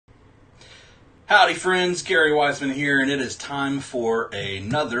Howdy friends, Gary Wiseman here, and it is time for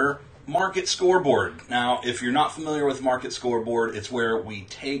another market scoreboard. Now, if you're not familiar with market scoreboard, it's where we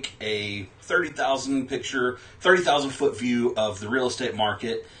take a 30,000 foot view of the real estate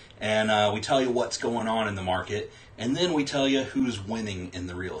market, and we tell you what's going on in the market, and then we tell you who's winning in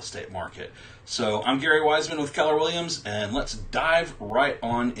the real estate market. So I'm Gary Wiseman with Keller Williams, and let's dive right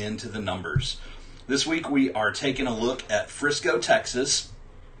on into the numbers. This week we are taking a look at Frisco, Texas.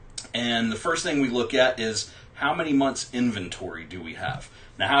 And the first thing we look at is how many months inventory do we have?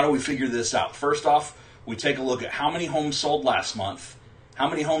 Now, how do we figure this out? First off, we take a look at how many homes sold last month, how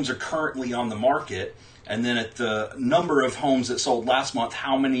many homes are currently on the market, and then at the number of homes that sold last month,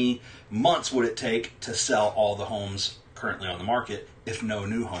 how many months would it take to sell all the homes currently on the market if no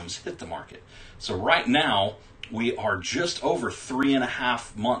new homes hit the market? So right now, we are just over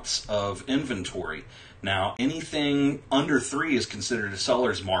 3.5 months of inventory. Now, anything under 3 is considered a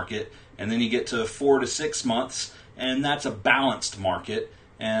seller's market, and then you get to 4 to 6 months, and that's a balanced market,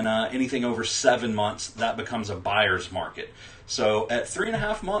 and anything over 7 months, that becomes a buyer's market. So at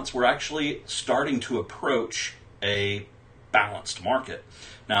 3.5 months, we're actually starting to approach a balanced market.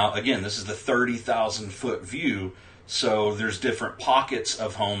 Now, again, this is the 30,000 foot view, so there's different pockets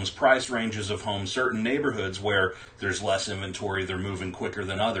of homes, price ranges of homes, certain neighborhoods where there's less inventory, they're moving quicker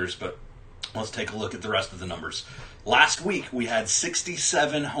than others, but let's take a look at the rest of the numbers. Last week, we had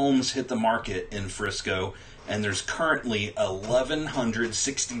 67 homes hit the market in Frisco, and there's currently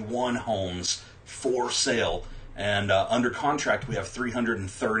 1,161 homes for sale. And under contract, we have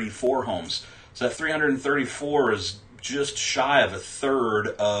 334 homes. So that 334 is just shy of a third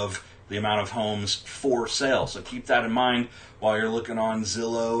of the amount of homes for sale. So keep that in mind while you're looking on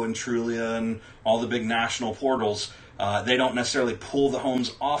Zillow and Trulia and all the big national portals. They don't necessarily pull the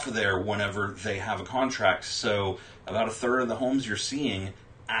homes off of there whenever they have a contract. So about a third of the homes you're seeing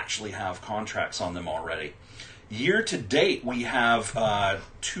actually have contracts on them already. Year to date, we have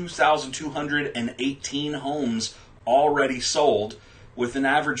 2,218 homes already sold with an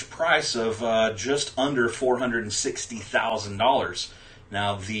average price of just under $460,000.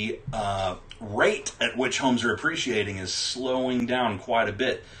 Now, the rate at which homes are appreciating is slowing down quite a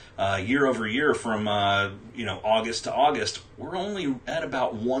bit. Year over year from August to August, we're only at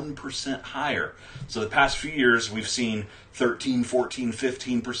about 1% higher. So the past few years, we've seen 13, 14,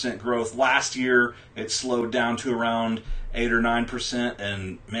 15% growth. Last year, it slowed down to around 8 or 9%,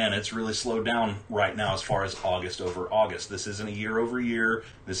 and man, it's really slowed down right now as far as August over August. This isn't a year over year.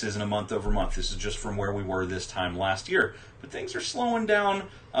 This isn't a month over month. This is just from where we were this time last year. But things are slowing down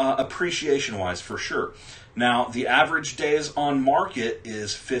appreciation-wise for sure. Now, the average days on market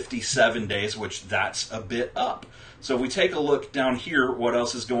is 57 days, which that's a bit up. So if we take a look down here, what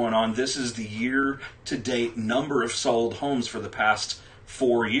else is going on? This is the year-to-date number of sold homes for the past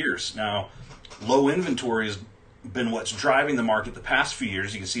 4 years. Now, low inventory has been what's driving the market the past few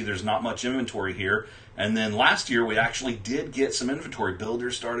years. You can see there's not much inventory here. And then last year, we actually did get some inventory.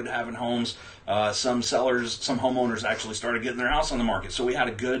 Builders started having homes. Some sellers, some homeowners actually started getting their house on the market. So we had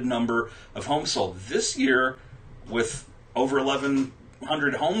a good number of homes sold. This year, with over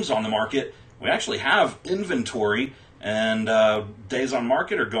 1,100 homes on the market, we actually have inventory, and days on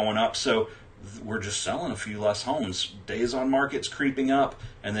market are going up. So we're just selling a few less homes. Days on market's creeping up,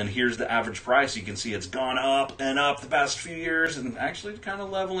 and then here's the average price. You can see it's gone up and up the past few years and actually kind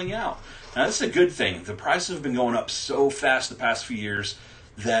of leveling out. Now, this is a good thing. The prices have been going up so fast the past few years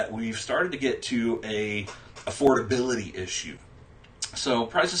that we've started to get to a affordability issue. So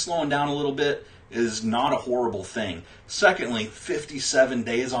prices slowing down a little bit is not a horrible thing. Secondly, 57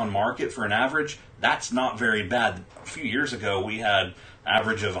 days on market for an average, that's not very bad. A few years ago, we had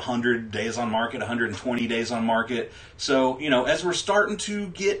average of 100 days on market, 120 days on market. So, as we're starting to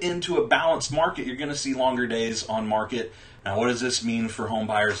get into a balanced market, you're going to see longer days on market. Now, what does this mean for home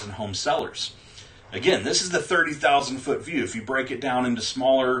buyers and home sellers? Again, this is the 30,000 foot view. If you break it down into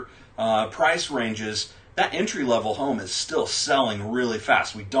smaller price ranges, that entry-level home is still selling really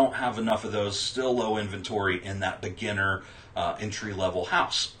fast. We don't have enough of those, still low inventory in that beginner entry-level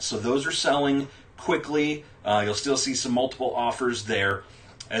house. So those are selling quickly. You'll still see some multiple offers there.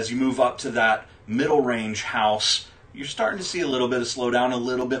 As you move up to that middle range house, you're starting to see a little bit of slowdown, a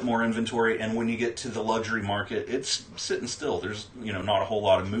little bit more inventory, and when you get to the luxury market, it's sitting still. There's not a whole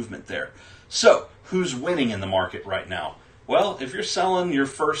lot of movement there. So who's winning in the market right now? Well, if you're selling your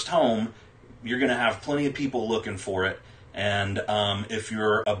first home, you're going to have plenty of people looking for it. And if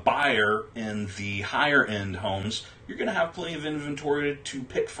you're a buyer in the higher end homes, you're going to have plenty of inventory to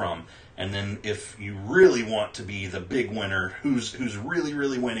pick from. And then if you really want to be the big winner, who's really,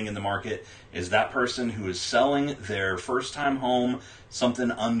 really winning in the market is that person who is selling their first-time home,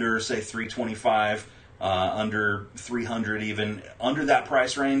 something under, say, $325,000, under $300,000, even under that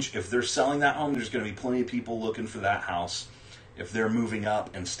price range. If they're selling that home, there's going to be plenty of people looking for that house. If they're moving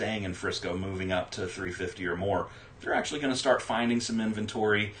up and staying in Frisco, moving up to $350,000 or more, they're actually going to start finding some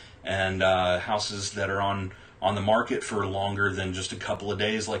inventory and houses that are on the market for longer than just a couple of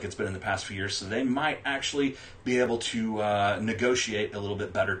days like it's been in the past few years. So they might actually be able to negotiate a little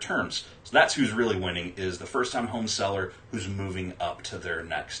bit better terms. So that's who's really winning, is the first-time home seller who's moving up to their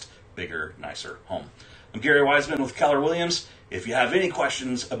next bigger, nicer home. I'm Gary Wiseman with Keller Williams. If you have any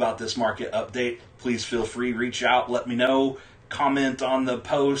questions about this market update, please feel free, reach out, let me know, comment on the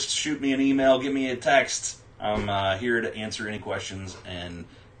post, shoot me an email, give me a text. I'm here to answer any questions and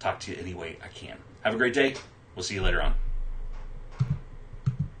talk to you any way I can. Have a great day. We'll see you later on.